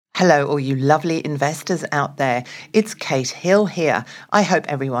Hello, all you lovely investors out there. It's Kate Hill here. I hope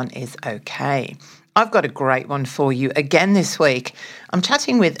everyone is okay. I've got a great one for you again this week. I'm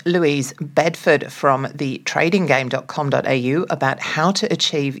chatting with Louise Bedford from the tradinggame.com.au about how to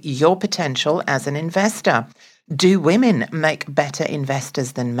achieve your potential as an investor. Do women make better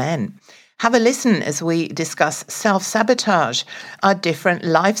investors than men? Have a listen as we discuss self-sabotage, our different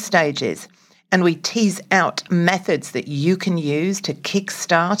life stages, and we tease out methods that you can use to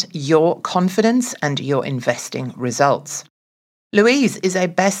kickstart your confidence and your investing results. Louise is a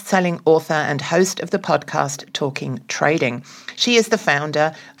best-selling author and host of the podcast Talking Trading. She is the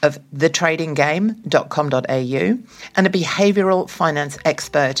founder of thetradinggame.com.au and a behavioural finance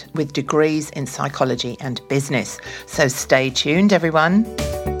expert with degrees in psychology and business. So stay tuned, everyone.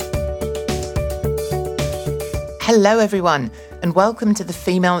 Hello, everyone, and welcome to The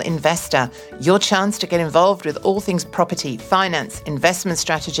Female Investor, your chance to get involved with all things property, finance, investment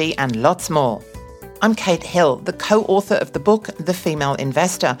strategy, and lots more. I'm Kate Hill, the co-author of the book The Female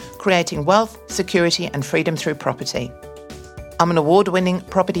Investor, Creating Wealth, Security and Freedom Through Property. I'm an award-winning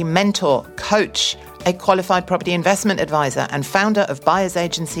property mentor, coach, a qualified property investment advisor, and founder of buyer's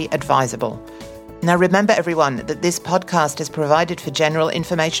agency Advisable. Now remember, everyone, that this podcast is provided for general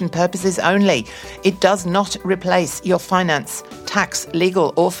information purposes only. It does not replace your finance, tax,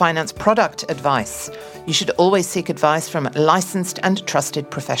 legal, or finance product advice. You should always seek advice from licensed and trusted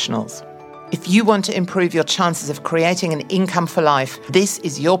professionals. If you want to improve your chances of creating an income for life, this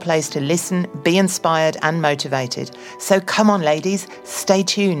is your place to listen, be inspired and motivated. So come on, ladies, stay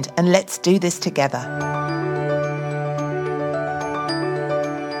tuned and let's do this together.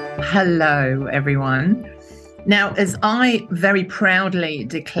 Hello, everyone. Now, as I very proudly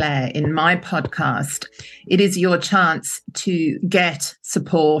declare in my podcast, it is your chance to get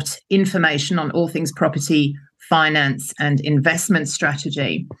support, information on all things property, finance, and investment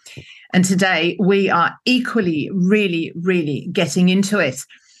strategy. And today we are equally really getting into it.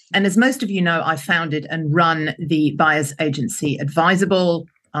 And as most of you know, I founded and run the buyer's agency Advisable.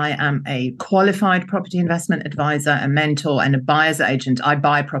 I am a qualified property investment advisor, a mentor, and a buyer's agent. I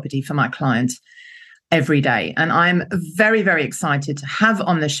buy property for my clients every day. And I'm very excited to have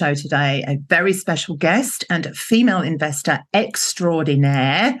on the show today a very special guest and a female investor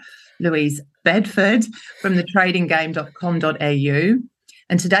extraordinaire, Louise Bedford from the tradinggame.com.au.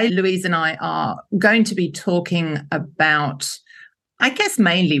 And today, Louise and I are going to be talking about, I guess,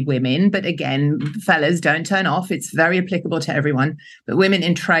 mainly women, but again, fellas, don't turn off. It's very applicable to everyone, but women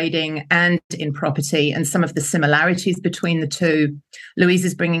in trading and in property and some of the similarities between the two. Louise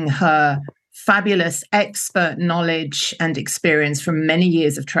is bringing her fabulous expert knowledge and experience from many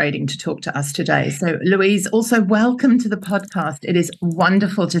years of trading to talk to us today. So, Louise, also welcome to the podcast. It is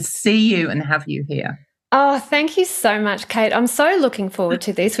wonderful to see you and have you here. Oh, thank you so much, Kate. I'm so looking forward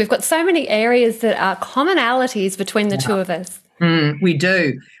to this. We've got so many areas that are commonalities between the two of us. We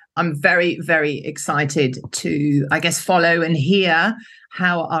do. I'm very excited to, I guess, follow and hear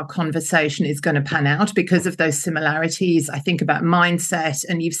how our conversation is going to pan out because of those similarities. I think about mindset,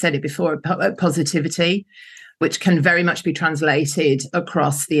 and you've said it before, positivity, which can very much be translated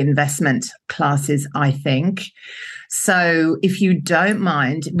across the investment classes, I think. So if you don't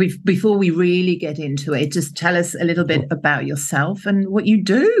mind, before we really get into it, just tell us a little bit about yourself and what you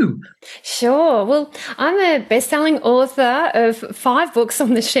do. Sure. Well, I'm a best-selling author of 5 books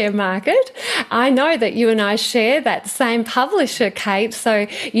on the share market. I know that you and I share that same publisher, Kate, so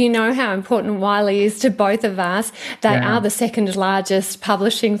you know how important Wiley is to both of us. They are the second largest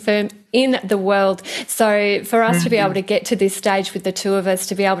publishing firm in the world. So for us to be able to get to this stage with the two of us,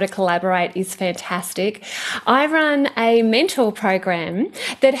 to be able to collaborate is fantastic. I run a mentor program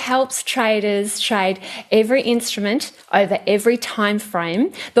that helps traders trade every instrument over every time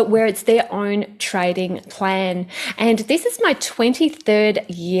frame, but where it's their own trading plan. And this is my 23rd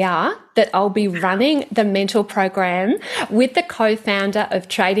year that I'll be running the mentor program with the co-founder of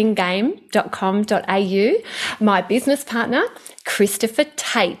tradinggame.com.au, my business partner, Christopher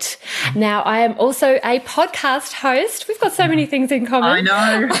Tate. Now, I am also a podcast host. We've got so many things in common. I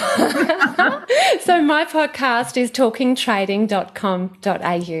know. So my podcast is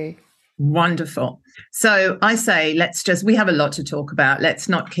talkingtrading.com.au. Wonderful. So I say, we have a lot to talk about. Let's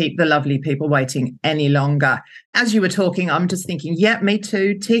not keep the lovely people waiting any longer. As you were talking, I'm just thinking, yep, me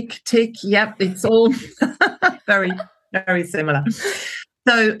too. Tick, tick. Yep, it's all very similar.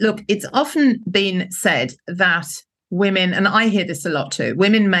 So look, it's often been said that women, and I hear this a lot too,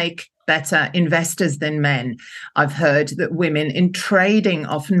 women make better investors than men. I've heard that women in trading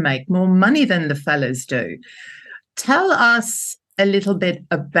often make more money than the fellas do. Tell us a little bit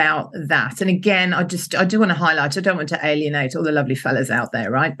about that. And again, I do want to highlight, I don't want to alienate all the lovely fellas out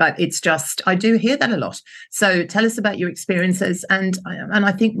there, right? But it's just, I do hear that a lot. So tell us about your experiences. And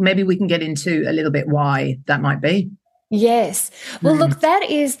I think maybe we can get into a little bit why that might be. Yes. Well, look, that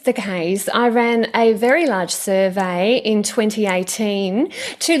is the case. I ran a very large survey in 2018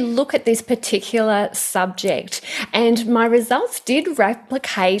 to look at this particular subject, and my results did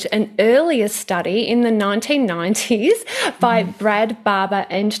replicate an earlier study in the 1990s by Brad Barber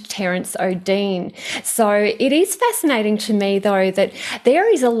and Terence O'Dean. So it is fascinating to me, though, that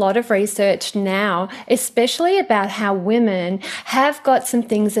there is a lot of research now, especially about how women have got some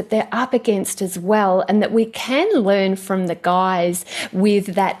things that they're up against as well, and that we can learn from the guys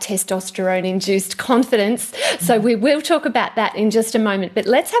with that testosterone-induced confidence. So we will talk about that in just a moment. But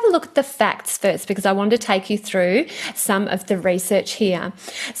let's have a look at the facts first, because I want to take you through some of the research here.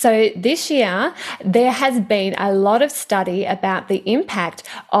 So this year, there has been a lot of study about the impact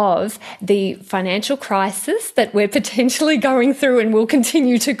of the financial crisis that we're potentially going through and will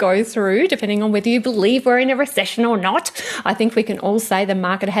continue to go through, depending on whether you believe we're in a recession or not. I think we can all say the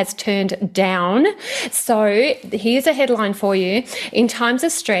market has turned down. So here's a headline for you. In times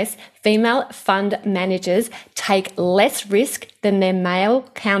of stress, female fund managers take less risk than their male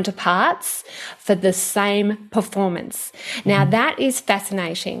counterparts for the same performance. Now, that is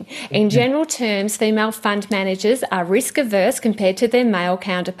fascinating. In general terms, female fund managers are risk averse compared to their male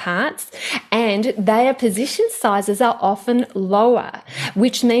counterparts, and their position sizes are often lower,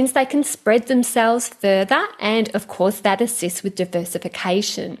 which means they can spread themselves further, and of course, that assists with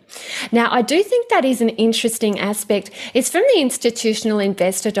diversification. Now, I do think that is an interesting aspect. It's from the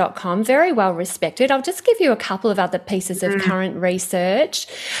institutionalinvestor.com, very well respected. I'll just give you a couple of other pieces of current research.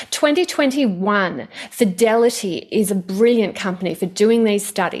 2021, Fidelity is a brilliant company for doing these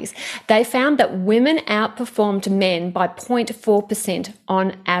studies. They found that women outperformed men by 0.4%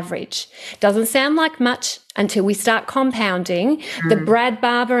 on average. Doesn't sound like much until we start compounding. The Brad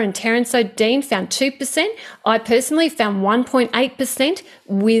Barber and Terence O'Dean found 2%. I personally found 1.8%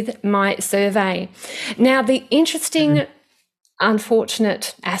 with my survey. Now, the interesting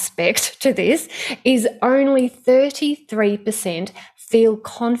unfortunate aspect to this is only 33% feel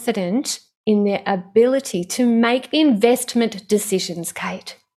confident in their ability to make investment decisions,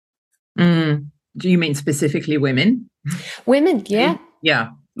 Kate. Do you mean specifically women? Women, yeah.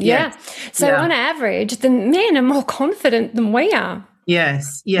 Yeah. So on average, the men are more confident than we are.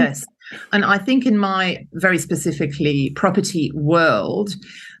 Yes. And I think in my very specifically property world,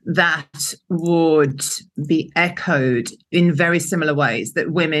 that would be echoed in very similar ways,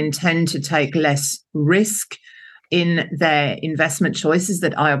 that women tend to take less risk in their investment choices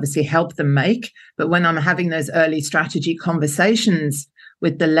that I obviously help them make. But when I'm having those early strategy conversations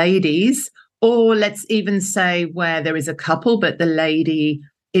with the ladies, or let's even say where there is a couple, but the lady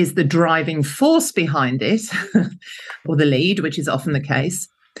is the driving force behind it, or the lead, which is often the case,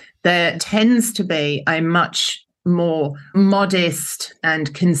 there tends to be a much more modest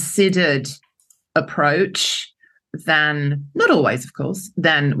and considered approach than, not always, of course,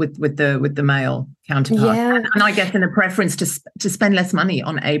 than with the male counterpart. Yeah. And I guess in a preference to spend less money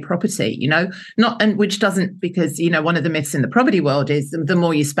on a property, which doesn't, because, one of the myths in the property world is the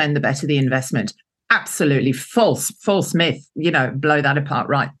more you spend, the better the investment. Absolutely false myth, blow that apart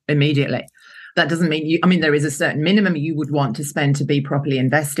right immediately. That doesn't mean there is a certain minimum you would want to spend to be properly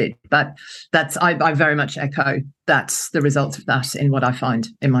invested, but I very much echo that's the results of that in what I find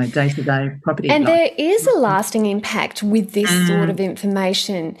in my day-to-day property and life. There is a lasting impact with this sort of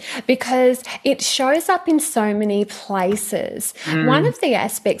information because it shows up in so many places. One of the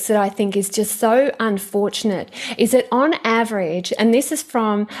aspects that I think is just so unfortunate is that on average, and this is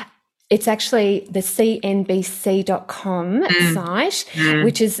from it's actually the cnbc.com site,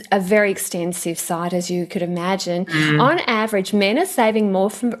 which is a very extensive site, as you could imagine. On average, men are saving more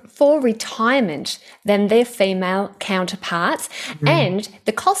for retirement than their female counterparts, and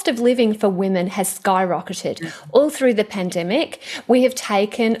the cost of living for women has skyrocketed. All through the pandemic, we have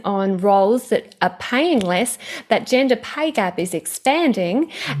taken on roles that are paying less, that gender pay gap is expanding,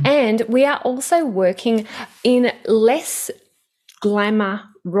 and we are also working in less glamour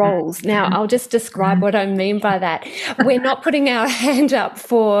roles. Now, I'll just describe what I mean by that. We're not putting our hand up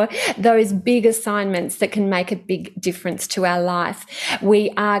for those big assignments that can make a big difference to our life.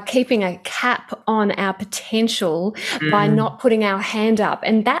 We are keeping a cap on our potential by not putting our hand up.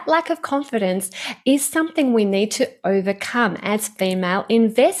 And that lack of confidence is something we need to overcome as female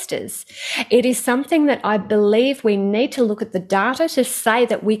investors. It is something that I believe we need to look at the data to say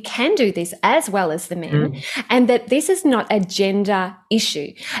that we can do this as well as the men, and that this is not a gender issue.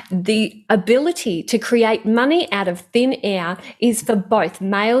 you. The ability to create money out of thin air is for both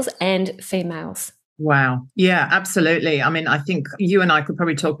males and females. Wow. Yeah, absolutely. I mean, I think you and I could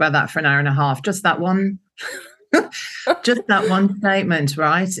probably talk about that for an hour and a half. Just that one. Just that one statement,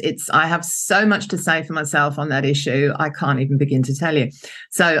 right? I have so much to say for myself on that issue. I can't even begin to tell you.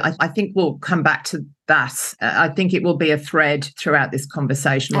 So I think we'll come back to that. I think it will be a thread throughout this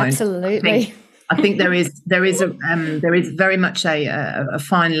conversation. Absolutely. I think there is very much a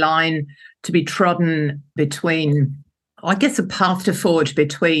fine line to be trodden between, I guess, a path to forge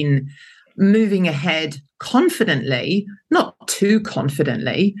between moving ahead confidently, not too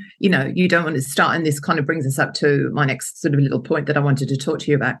confidently. You don't want to start, and this kind of brings us up to my next sort of little point that I wanted to talk to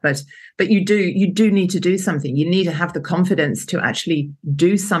you about. But you do need to do something. You need to have the confidence to actually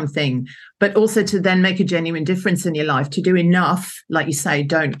do something, but also to then make a genuine difference in your life, to do enough, like you say,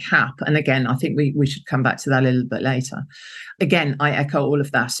 don't cap. And again, I think we should come back to that a little bit later. Again, I echo all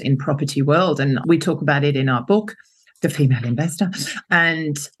of that in property world, and we talk about it in our book, The Female Investor.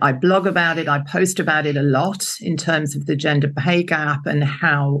 And I blog about it. I post about it a lot in terms of the gender pay gap and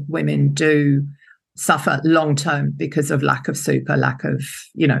how women do suffer long term because of lack of super, lack of,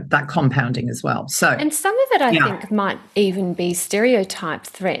 that compounding as well. And some of it I think might even be stereotype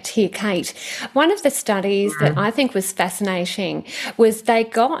threat here, Kate. One of the studies that I think was fascinating was they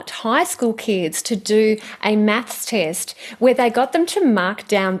got high school kids to do a maths test where they got them to mark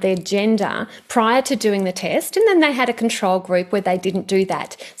down their gender prior to doing the test, and then they had a control group where they didn't do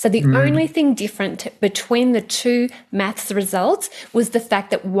that. So the only thing different between the two maths results was the fact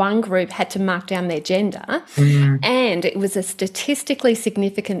that one group had to mark down their gender, and it was a statistically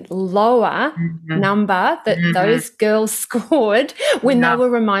significant lower number that those girls scored when they were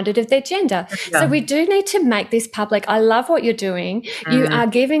reminded of their gender. So we do need to make this public. I love what you're doing. You are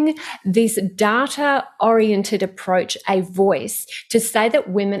giving this data-oriented approach a voice to say that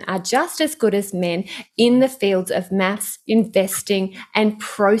women are just as good as men in the fields of maths, investing, and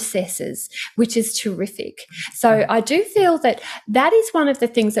processes, which is terrific. So I do feel that that is one of the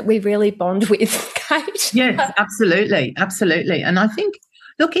things that we really bond with, Kate. Yes, absolutely. Absolutely. And I think,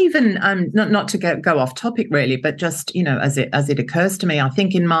 look, even not to go off topic really, but just, as it occurs to me, I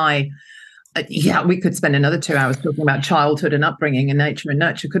think in my, we could spend another 2 hours talking about childhood and upbringing and nature and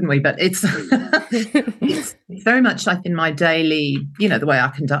nurture, couldn't we? But it's, it's very much like in my daily, the way I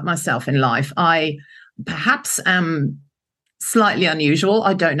conduct myself in life. I perhaps am slightly unusual,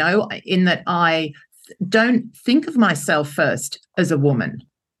 I don't know, in that I don't think of myself first as a woman.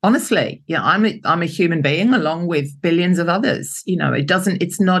 Honestly, I'm a human being along with billions of others.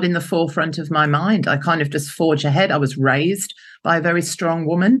 It's not in the forefront of my mind. I kind of just forge ahead. I was raised by a very strong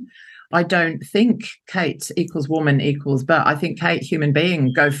woman. I don't think Kate equals woman equals, but I think Kate, human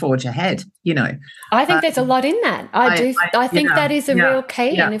being, go forge ahead, I think there's a lot in that. I think that is a real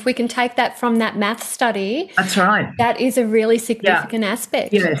key. Yeah. And if we can take that from that math study, that's right. That is a really significant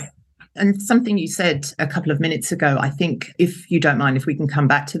aspect. Yes. And something you said a couple of minutes ago, I think, if you don't mind, if we can come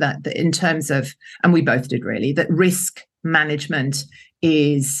back to that in terms of, and we both did really, that risk management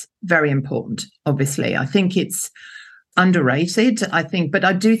is very important, obviously. I think it's underrated, but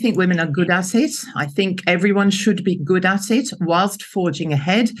I do think women are good at it. I think everyone should be good at it whilst forging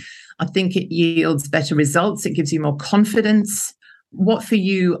ahead. I think it yields better results. It gives you more confidence. What for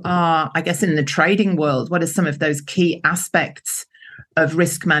you are, I guess, in the trading world, what are some of those key aspects of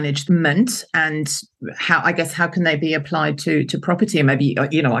risk management, and how can they be applied to property? And maybe I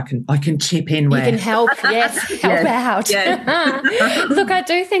can chip in where you can help. Yes, help out. Yes. Look, I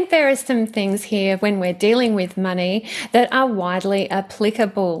do think there are some things here when we're dealing with money that are widely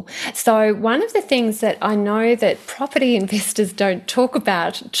applicable. So one of the things that I know that property investors don't talk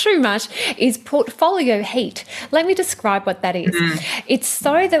about too much is portfolio heat. Let me describe what that is. It's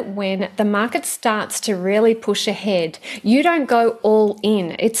so that when the market starts to really push ahead, you don't go all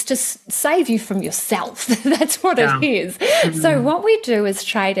in. It's to save you from yourself. That's what it is. So what we do as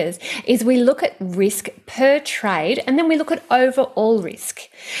traders is we look at risk per trade, and then we look at overall risk.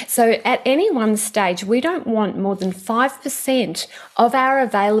 So at any one stage, we don't want more than 5% of our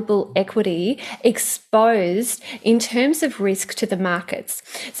available equity exposed in terms of risk to the markets.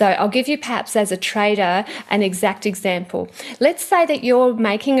 So I'll give you perhaps as a trader an exact example. Let's say that you're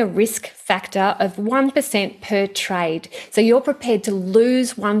making a risk factor of 1% per trade. So you're prepared to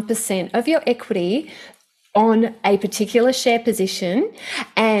lose 1% of your equity on a particular share position,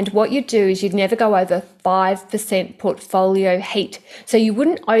 and what you do is you'd never go over 5% portfolio heat. So you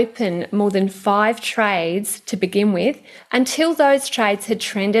wouldn't open more than 5 trades to begin with until those trades had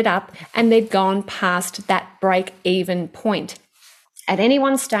trended up and they'd gone past that break-even point. At any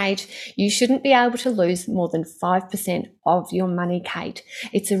one stage, you shouldn't be able to lose more than 5% of your money, Kate.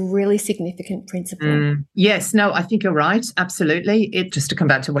 It's a really significant principle. Yes, no, I think you're right. Absolutely. It just to come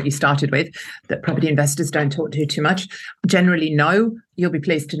back to what you started with, that property investors don't talk to too much. Generally, no. You'll be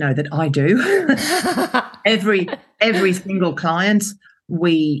pleased to know that I do. Every single client,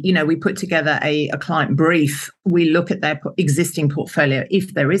 we put together a client brief. We look at their existing portfolio,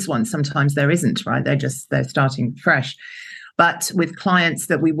 if there is one. Sometimes there isn't, right? They're starting fresh. But with clients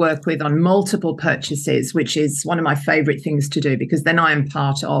that we work with on multiple purchases, which is one of my favorite things to do, because then I am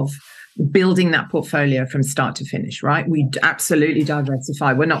part of building that portfolio from start to finish, right? We absolutely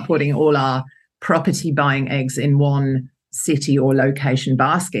diversify. We're not putting all our property buying eggs in one city or location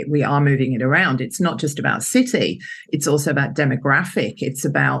basket. We are moving it around. It's not just about city. It's also about demographic. It's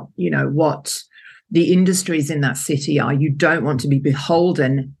about, what the industries in that city are. You don't want to be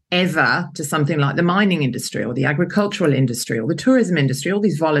beholden ever to something like the mining industry or the agricultural industry or the tourism industry, all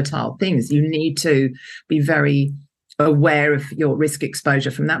these volatile things. You need to be very aware of your risk exposure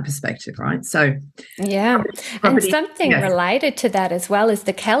from that perspective, right? So yeah. And something related to that as well is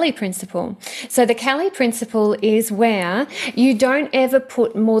the Kelly principle. So the Kelly principle is where you don't ever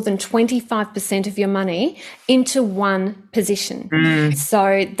put more than 25% of your money into one position.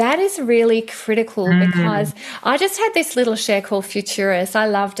 So that is really critical because I just had this little share called Futurist. I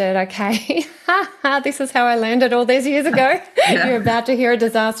loved it. Okay. This is how I learned it all these years ago. You're about to hear a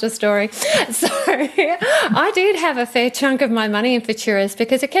disaster story. So I did have a fair chunk of my money in Futurist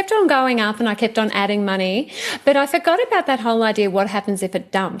because it kept on going up and I kept on adding money. But I forgot about that whole idea, what happens if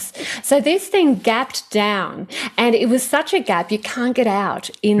it dumps. So this thing gapped down and it was such a gap, you can't get out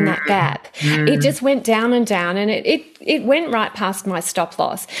in that gap. It just went down and down and it went right past my stop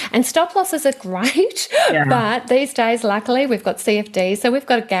loss. And stop losses are great, but these days, luckily, we've got CFD, so we've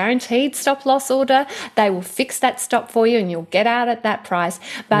got a guaranteed stop loss order. They will fix that stop for you and you'll get out at that price.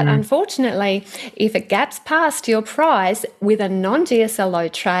 But unfortunately, if it gaps past your price with a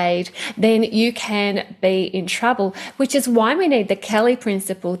non-DSLO trade, then you can be in trouble, which is why we need the Kelly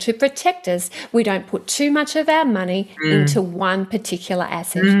principle to protect us. We don't put too much of our money into one particular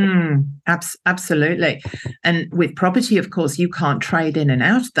asset. Absolutely. And with property, of course, you can't trade in and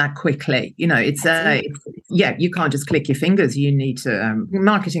out that quickly. You can't just click your fingers. You need to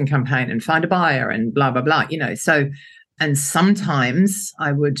marketing campaign and find a buyer and blah, blah, blah, So, and sometimes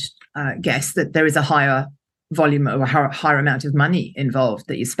I would guess that there is a higher volume or a higher amount of money involved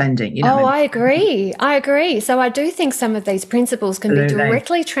that you're spending. I agree. So I do think some of these principles can be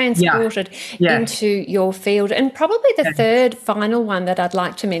directly transported into your field. And probably the third final one that I'd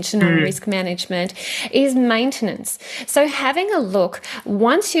like to mention on risk management is maintenance. So having a look,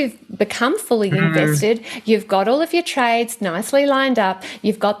 once you've become fully invested, you've got all of your trades nicely lined up,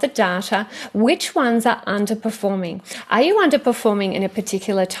 you've got the data, which ones are underperforming? Are you underperforming in a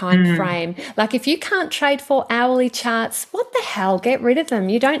particular time frame? Like if you can't trade for hourly charts, what the hell? Get rid of them.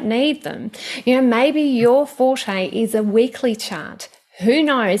 You don't need them. Maybe your forte is a weekly chart. Who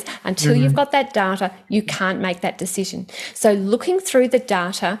knows? Until you've got that data, you can't make that decision. So looking through the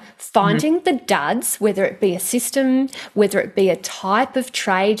data, finding the duds, whether it be a system, whether it be a type of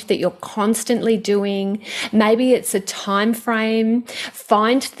trade that you're constantly doing, maybe it's a time frame,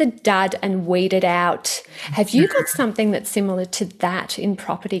 find the dud and weed it out. Have you got something that's similar to that in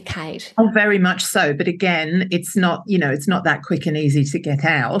property, Kate? Oh, very much so. But again, it's not that quick and easy to get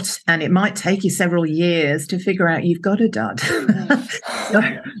out. And it might take you several years to figure out you've got a dud.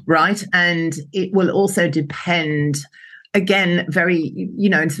 Right. And it will also depend, again,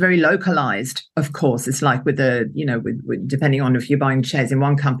 it's very localized. Of course, it's like with with depending on if you're buying shares in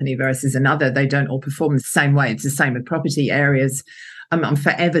one company versus another, they don't all perform the same way. It's the same with property areas. I'm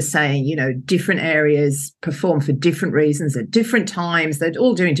forever saying, different areas perform for different reasons at different times. They're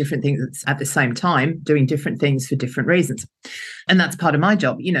all doing different things at the same time, doing different things for different reasons. And that's part of my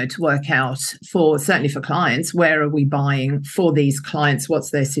job, to work out certainly for clients, where are we buying for these clients?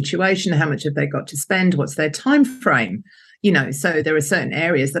 What's their situation? How much have they got to spend? What's their time frame? So there are certain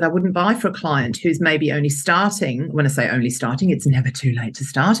areas that I wouldn't buy for a client who's maybe only starting. When I say only starting, it's never too late to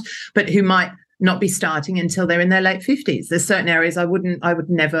start, but who might not be starting until they're in their late 50s. There's certain areas I would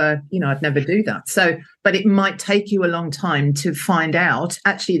never, I'd never do that. So, but it might take you a long time to find out,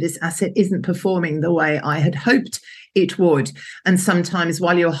 actually, this asset isn't performing the way I had hoped it would. And sometimes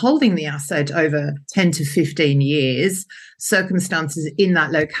while you're holding the asset over 10 to 15 years, circumstances in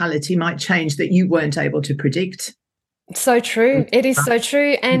that locality might change that you weren't able to predict. So true. It is so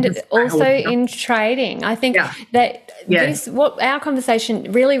true. And also in trading, I think that what our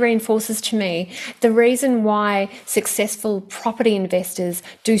conversation really reinforces to me, the reason why successful property investors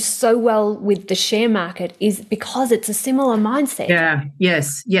do so well with the share market is because it's a similar mindset. Yeah.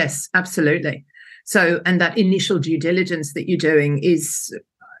 Yes, absolutely. So, and that initial due diligence that you're doing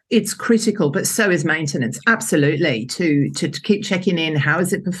it's critical, but so is maintenance. Absolutely. To keep checking in. How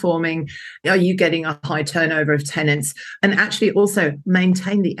is it performing? Are you getting a high turnover of tenants? And actually also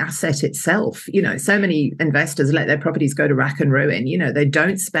maintain the asset itself. So many investors let their properties go to rack and ruin. They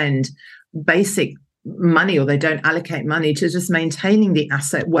don't spend basic money, or they don't allocate money to just maintaining the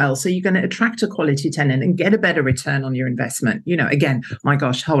asset well. So you're going to attract a quality tenant and get a better return on your investment. Again, my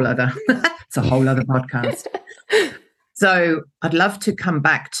gosh, it's a whole other podcast. So I'd love to come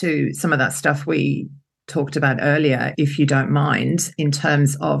back to some of that stuff we talked about earlier, if you don't mind, in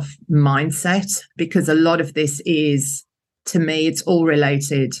terms of mindset, because a lot of this is, to me, it's all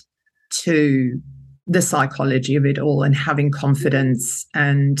related to the psychology of it all, and having confidence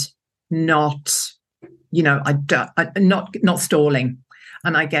and not stalling,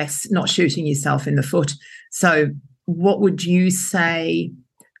 and I guess not shooting yourself in the foot. So what would you say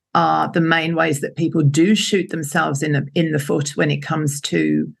are the main ways that people do shoot themselves in the foot when it comes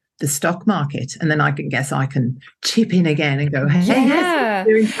to the stock market? And then I can chip in again and go, hey, yes, I'm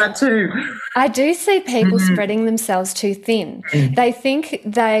doing that too. I do see people spreading themselves too thin. They think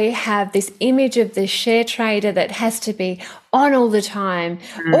they have this image of the share trader that has to be on all the time,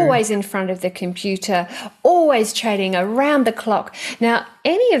 always in front of the computer, always trading around the clock. Now,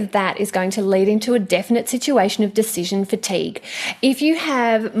 any of that is going to lead into a definite situation of decision fatigue. If you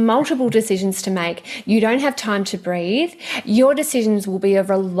have multiple decisions to make, you don't have time to breathe, your decisions will be of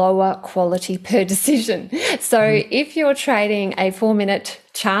a lower quality per decision. So if you're trading a 4-minute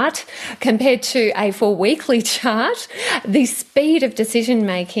chart compared to a 4-weekly chart, the speed of decision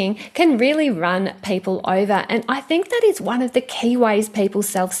making can really run people over. And I think that is one of the key ways people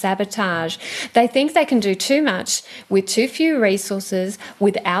self-sabotage. They think they can do too much with too few resources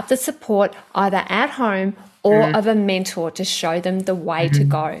without the support either at home or of a mentor to show them the way to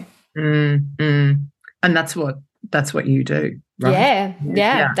go. And that's what you do, right?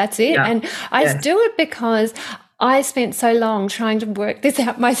 Yeah, that's it. Yeah. And I do it because I spent so long trying to work this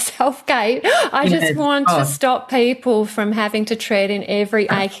out myself, Kate. I just want to stop people from having to tread in every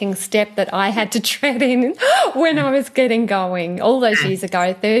aching step that I had to tread in when I was getting going all those years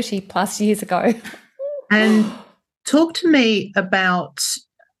ago, 30 plus years ago. And talk to me about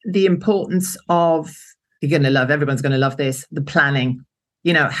the importance of, everyone's going to love this, the planning,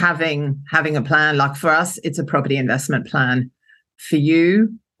 having a plan. Like for us, it's a property investment plan. For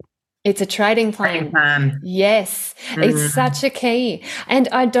you, it's a trading plan. Yes, it's such a key. And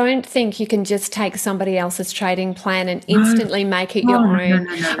I don't think you can just take somebody else's trading plan and instantly make it your own.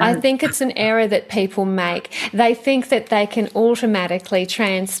 No. I think it's an error that people make. They think that they can automatically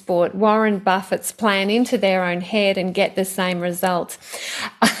transport Warren Buffett's plan into their own head and get the same result.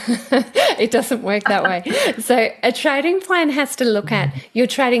 It doesn't work that way. So a trading plan has to look at your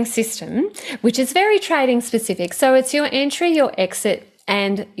trading system, which is very trading specific. So it's your entry, your exit,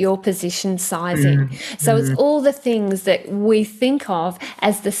 and your position sizing. So it's all the things that we think of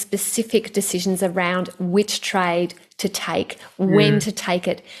as the specific decisions around which trade to take, when to take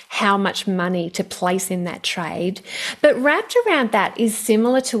it, how much money to place in that trade. But wrapped around that is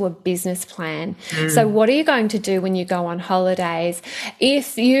similar to a business plan. So what are you going to do when you go on holidays?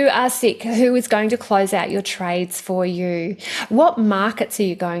 If you are sick, who is going to close out your trades for you? What markets are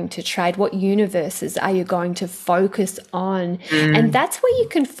you going to trade? What universes are you going to focus on? And that's where you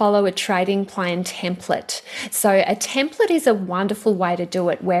can follow a trading plan template. So a template is a wonderful way to do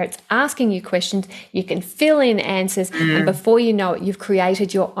it, where it's asking you questions, you can fill in answers, and before you know it, you've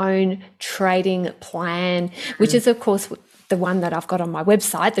created your own trading plan, which is, of course, the one that I've got on my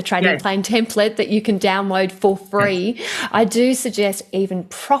website, the trading plan template that you can download for free. I do suggest even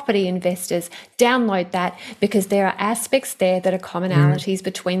property investors download that, because there are aspects there that are commonalities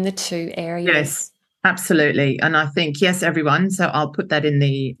between the two areas. Yes. Absolutely. And I think, yes, everyone. So I'll put that in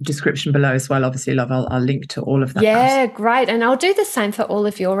the description below as well. Obviously, love, I'll link to all of that. Yeah, great. And I'll do the same for all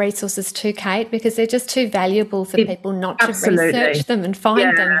of your resources too, Kate, because they're just too valuable for people not to research them and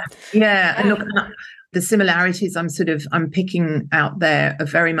find them. Yeah. And look, the similarities I'm picking out there are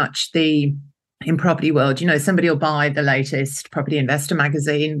very much in property world. Somebody will buy the latest Property Investor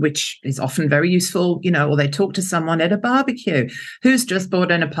magazine, which is often very useful, or they talk to someone at a barbecue who's just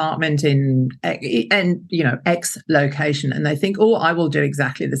bought an apartment in X location, and they think, oh, I will do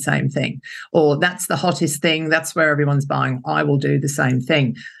exactly the same thing, or that's the hottest thing, that's where everyone's buying, I will do the same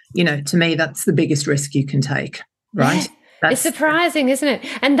thing. To me, that's the biggest risk you can take. right? It's surprising, isn't it?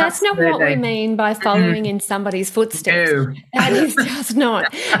 And that's absolutely not what we mean by following in somebody's footsteps. No. That is just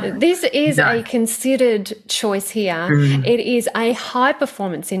not. This is a considered choice here. It is a high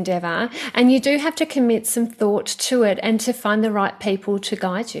performance endeavour, and you do have to commit some thought to it and to find the right people to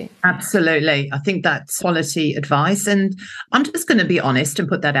guide you. Absolutely. I think that's quality advice. And I'm just going to be honest and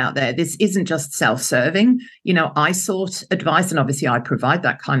put that out there. This isn't just self-serving. You know, I sought advice, and obviously I provide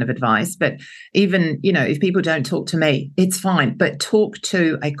that kind of advice. But even, you know, if people don't talk to me, it's fine. But talk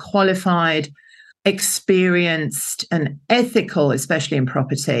to a qualified, experienced and ethical, especially in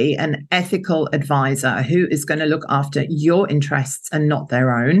property, an ethical advisor who is going to look after your interests and not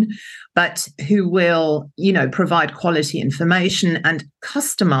their own, but who will, you know, provide quality information and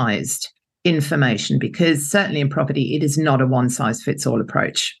customized information, because certainly in property, it is not a one-size-fits-all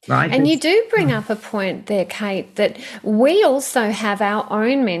approach, right? And you do bring up a point there, Kate, that we also have our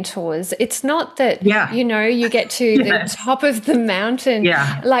own mentors. It's not that, you know, you get to the top of the mountain.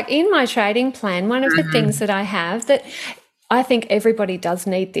 Like in my trading plan, one of the things that I have that I think everybody does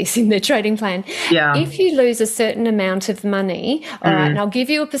need this in their trading plan. If you lose a certain amount of money, all right, and I'll give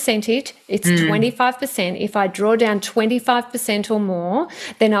you a percentage, it's 25%. If I draw down 25% or more,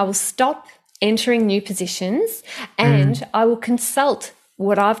 then I will stop entering new positions and I will consult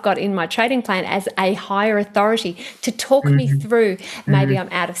what I've got in my trading plan as a higher authority to talk me through. Maybe I'm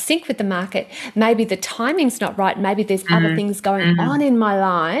out of sync with the market. Maybe the timing's not right. Maybe there's other things going on in my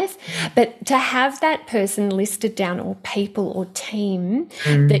life. But to have that person listed down, or people or team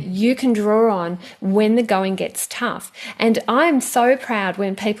that you can draw on when the going gets tough. And I'm so proud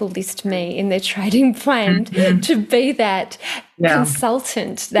when people list me in their trading plan to be that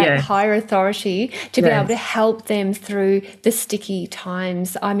consultant, that higher authority, to be able to help them through the sticky times.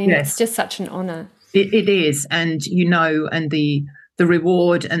 I mean, it's just such an honour. It is. And, you know, and the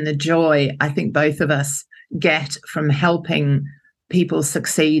reward and the joy I think both of us get from helping people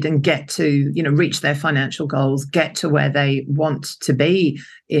succeed and get to, you know, reach their financial goals, get to where they want to be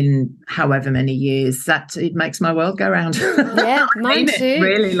in however many years, that it makes my world go round. Yeah, mine too.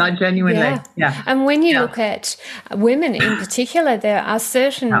 Really, like genuinely. And when you look at women in particular, there are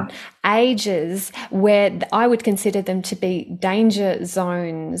certain ages where I would consider them to be danger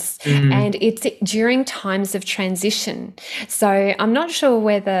zones, and it's during times of transition. So I'm not sure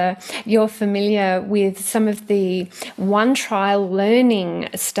whether you're familiar with some of the one trial learning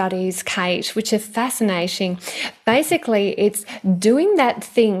studies, Kate, which are fascinating. Basically, it's doing that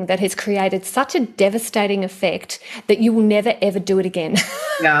thing that has created such a devastating effect that you will never ever do it again.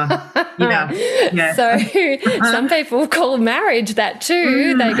 So some people call marriage that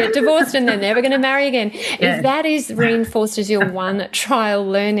too. They get divorced and they're never going to marry again. If that is reinforced as your one trial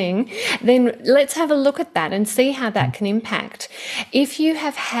learning, then let's have a look at that and see how that can impact. If you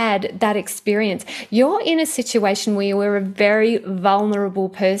have had that experience, you're in a situation where you're a very vulnerable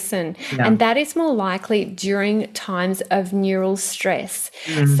person, and that is more likely during times of neural stress.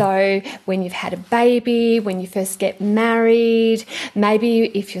 So when you've had a baby, when you first get married, maybe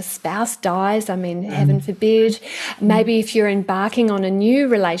if your spouse dies, I mean, heaven forbid, maybe if you're embarking on a new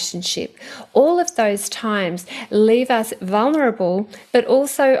relationship, all of those times leave us vulnerable, but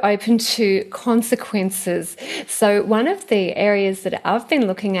also open to consequences. So one of the areas that I've been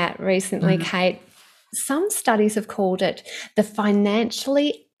looking at recently, Kate, some studies have called it the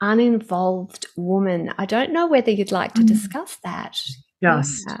financially uninvolved woman. I don't know whether you'd like to discuss that.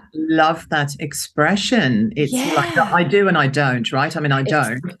 Just love that expression. It's like I do and I don't, right? I mean, I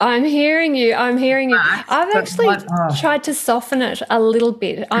don't. I'm hearing you. I've actually tried to soften it a little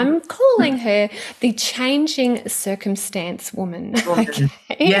bit. I'm calling her the changing circumstance woman. Okay?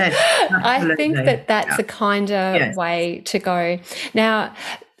 Yes, I think that's a kinder way to go. Now,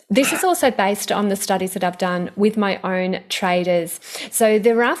 this is also based on the studies that I've done with my own traders. So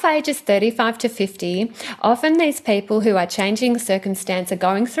the rough age is 35 to 50. Often these people who are changing circumstance are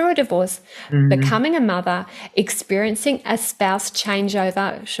going through a divorce, becoming a mother, experiencing a spouse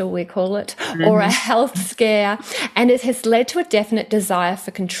changeover, shall we call it, or a health scare, and it has led to a definite desire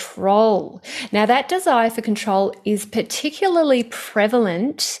for control. Now, that desire for control is particularly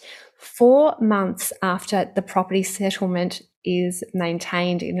prevalent 4 months after the property settlement is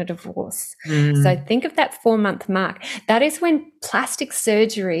maintained in a divorce. So think of that 4-month mark. That is when plastic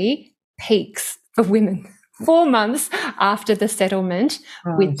surgery peaks for women. 4 months after the settlement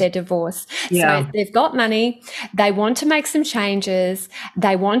with their divorce. So they've got money, they want to make some changes,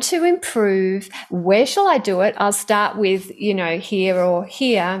 they want to improve. Where shall I do it? I'll start with, you know, here or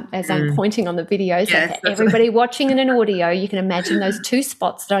here, as I'm pointing on the video. So for everybody watching in an audio, you can imagine those two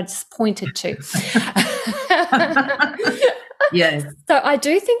spots that I just pointed to. Yes. So I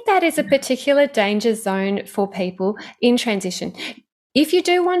do think that is a particular danger zone for people in transition. If you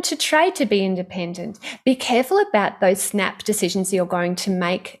do want to trade to be independent, be careful about those snap decisions you're going to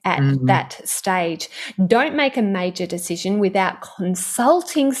make at that stage. Don't make a major decision without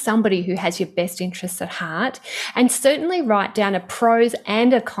consulting somebody who has your best interests at heart, and certainly write down a pros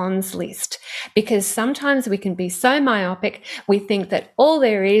and a cons list, because sometimes we can be so myopic, we think that all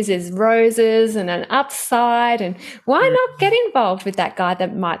there is roses and an upside, and why not get involved with that guy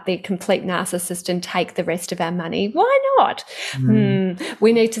that might be a complete narcissist and take the rest of our money? Why not?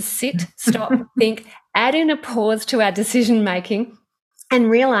 We need to sit, stop, think, add in a pause to our decision making, and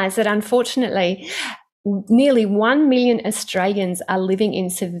realise that unfortunately nearly 1 million Australians are living in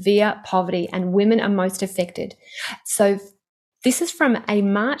severe poverty, and women are most affected. So this is from a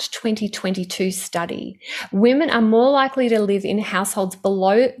March 2022 study. Women are more likely to live in households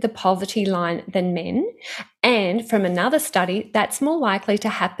below the poverty line than men. And from another study, that's more likely to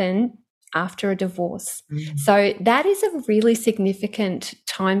happen after a divorce. So that is a really significant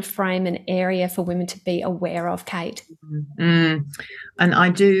time frame and area for women to be aware of, Kate. And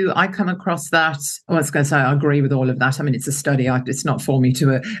I come across that. I was going to say I agree with all of that. I mean, it's a study. It's not for me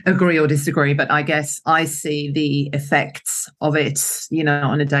to agree or disagree, but I guess I see the effects of it,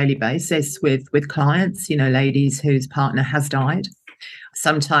 on a daily basis with clients, ladies whose partner has died.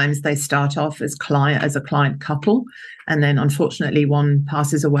 Sometimes they start off as a client couple, and then unfortunately one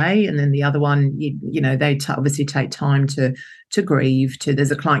passes away, and then the other one, they obviously take time to grieve. There's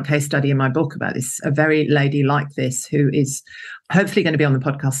a client case study in my book about this, a very lady like this who is hopefully going to be on the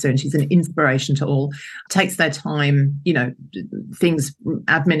podcast soon. She's an inspiration to all. Takes their time,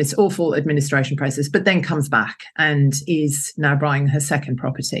 awful administration process, but then comes back and is now buying her second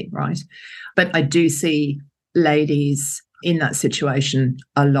property, right? But I do see ladies in that situation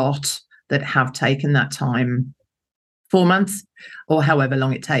a lot that have taken that time, 4 months or however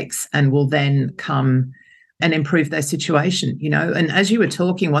long it takes, and will then come and improve their situation, And as you were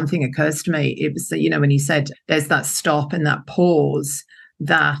talking, one thing occurs to me. It was that, when you said there's that stop and that pause,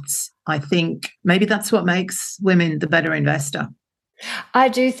 that I think maybe that's what makes women the better investor. I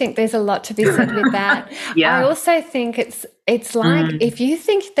do think there's a lot to be said with that. Yeah. I also think it's like if you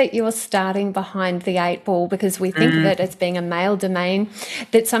think that you're starting behind the 8 ball because we think of it as being a male domain,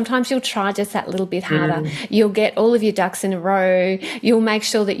 that sometimes you'll try just that little bit harder. You'll get all of your ducks in a row. You'll make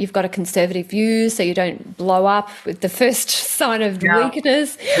sure that you've got a conservative view so you don't blow up with the first sign of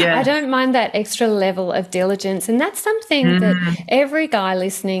weakness. Yeah. I don't mind that extra level of diligence, and that's something that every guy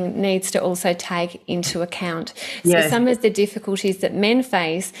listening needs to also take into account. So some of the difficulties that men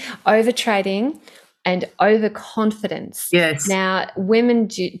face, over trading and overconfidence. Yes. Now, women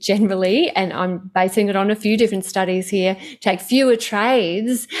generally, and I'm basing it on a few different studies here, take fewer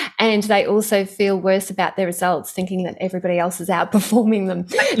trades, and they also feel worse about their results, thinking that everybody else is outperforming them.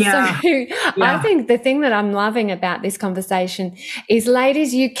 Yeah. So I think the thing that I'm loving about this conversation is,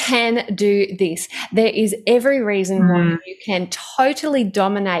 ladies, you can do this. There is every reason why you can totally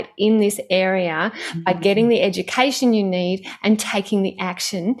dominate in this area by getting the education you need and taking the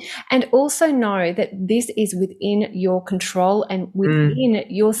action, and also know that this is within your control and within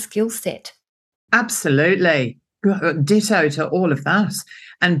your skill set. Absolutely. Ditto to all of that.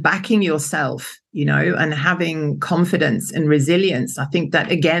 And backing yourself, and having confidence and resilience. I think that,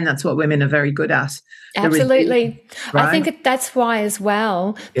 again, that's what women are very good at. Absolutely. Right? I think that's why as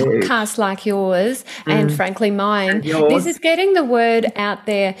well, podcasts like yours and frankly mine, this is getting the word out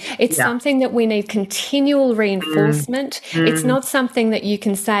there. It's something that we need continual reinforcement. It's not something that you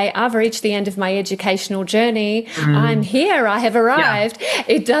can say, I've reached the end of my educational journey. I'm here. I have arrived.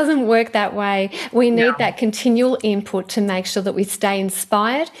 It doesn't work that way. We need that continual input to make sure that we stay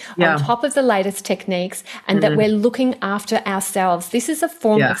inspired on top of the latest techniques, and that we're looking after ourselves. This is a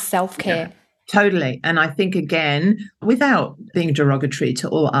form of self-care. Totally. And I think, again, without being derogatory to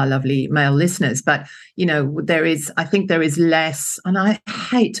all our lovely male listeners, but, I think there is less, and I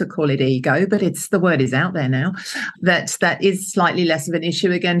hate to call it ego, but the word is out there now, that is slightly less of an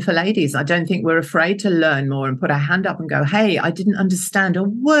issue again for ladies. I don't think we're afraid to learn more and put our hand up and go, hey, I didn't understand a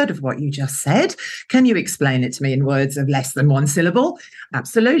word of what you just said. Can you explain it to me in words of less than one syllable?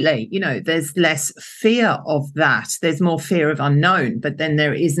 Absolutely. There's less fear of that. There's more fear of unknown, but then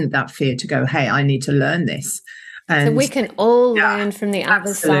there isn't that fear to go, hey, I need to learn this. And so we can all learn from the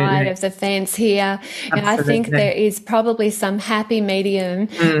other side of the fence here. And I think there is probably some happy medium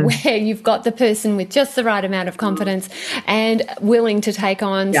where you've got the person with just the right amount of confidence and willing to take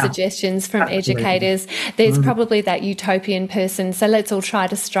on suggestions from educators. There's probably that utopian person. So let's all try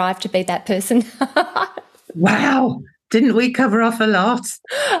to strive to be that person. Wow. Didn't we cover off a lot?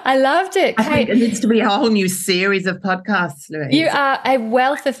 I loved it, Kate. I think it needs to be a whole new series of podcasts, Louise. You are a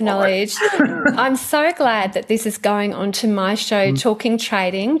wealth of knowledge. I'm so glad that this is going on to my show,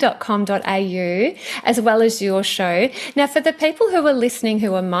 talkingtrading.com.au, as well as your show. Now, for the people who are listening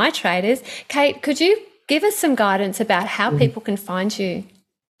who are my traders, Kate, could you give us some guidance about how people can find you?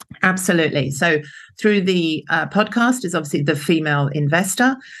 Absolutely. So through the podcast is obviously The Female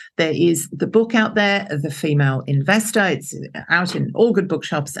Investor. There is the book out there, The Female Investor. It's out in all good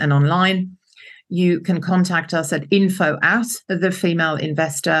bookshops and online. You can contact us at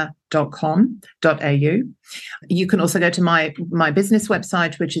info@thefemaleinvestor.com.au. You can also go to my business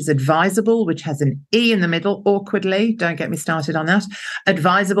website, which is Advisable, which has an E in the middle, awkwardly. Don't get me started on that.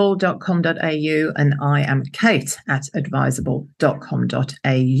 Advisable.com.au. And I am Kate at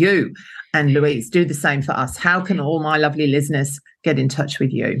advisable.com.au. And Louise, do the same for us. How can all my lovely listeners get in touch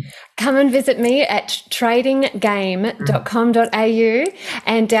with you? Come and visit me at tradinggame.com.au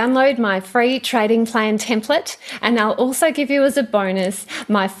and download my free trading plan template. And I'll also give you as a bonus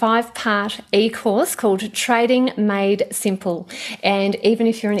my 5-part e-course called Trading Made Simple. And even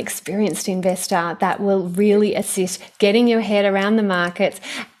if you're an experienced investor, that will really assist getting your head around the markets,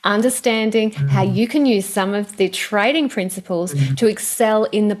 understanding how you can use some of the trading principles to excel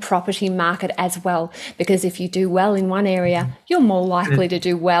in the property market as well. Because if you do well in one area, you're more likely to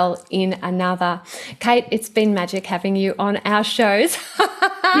do well in another. Kate, it's been magic having you on our shows.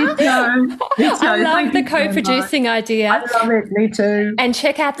 I love the co-producing idea. I love it. Me too. And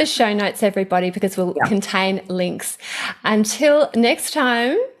check out the show notes, everybody, because we'll contain links. Until next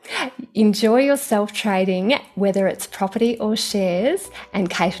time, enjoy your self-trading, whether it's property or shares. And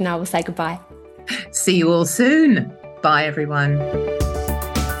Kate and I will say goodbye. See you all soon. Bye, everyone.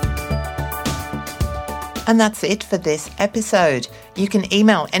 And that's it for this episode. You can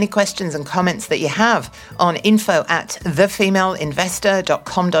email any questions and comments that you have on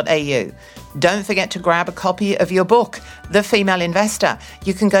info@thefemaleinvestor.com.au. Don't forget to grab a copy of your book, The Female Investor.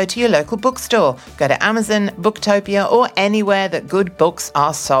 You can go to your local bookstore, go to Amazon, Booktopia, or anywhere that good books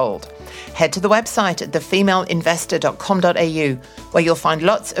are sold. Head to the website at thefemaleinvestor.com.au, where you'll find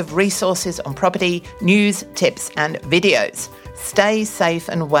lots of resources on property, news, tips, and videos. Stay safe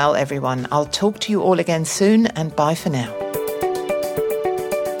and well, everyone. I'll talk to you all again soon, and bye for now.